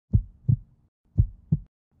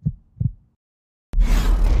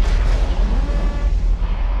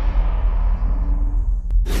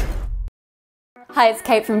Hi, it's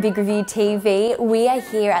Kate from Big Review TV. We are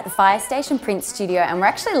here at the Firestation Print Studio and we're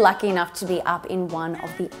actually lucky enough to be up in one of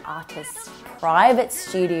the artists' private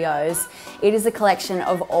studios. It is a collection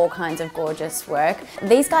of all kinds of gorgeous work.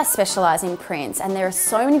 These guys specialise in prints and there are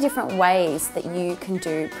so many different ways that you can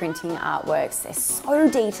do printing artworks. They're so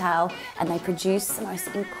detailed and they produce the most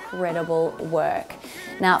incredible work.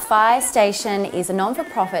 Now, Firestation is a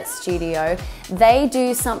non-for-profit studio. They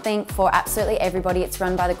do something for absolutely everybody. It's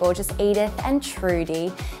run by the gorgeous Edith and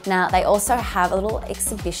Trudy. Now, they also have a little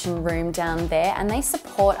exhibition room down there and they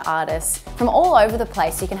support artists from all over the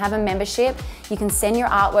place. You can have a membership, you can send your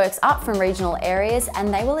artworks up from regional areas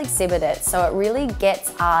and they will exhibit it. So it really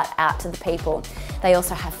gets art out to the people. They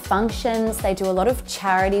also have functions, they do a lot of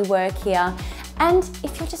charity work here. And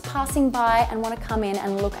if you're just passing by and want to come in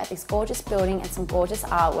and look at this gorgeous building and some gorgeous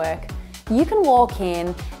artwork, you can walk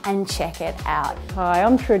in and check it out. Hi,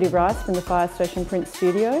 I'm Trudy Rice from the Firestation Print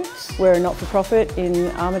Studio. We're a not-for-profit in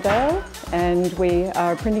Armadale and we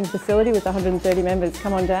are a printing facility with 130 members.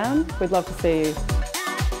 Come on down, we'd love to see you.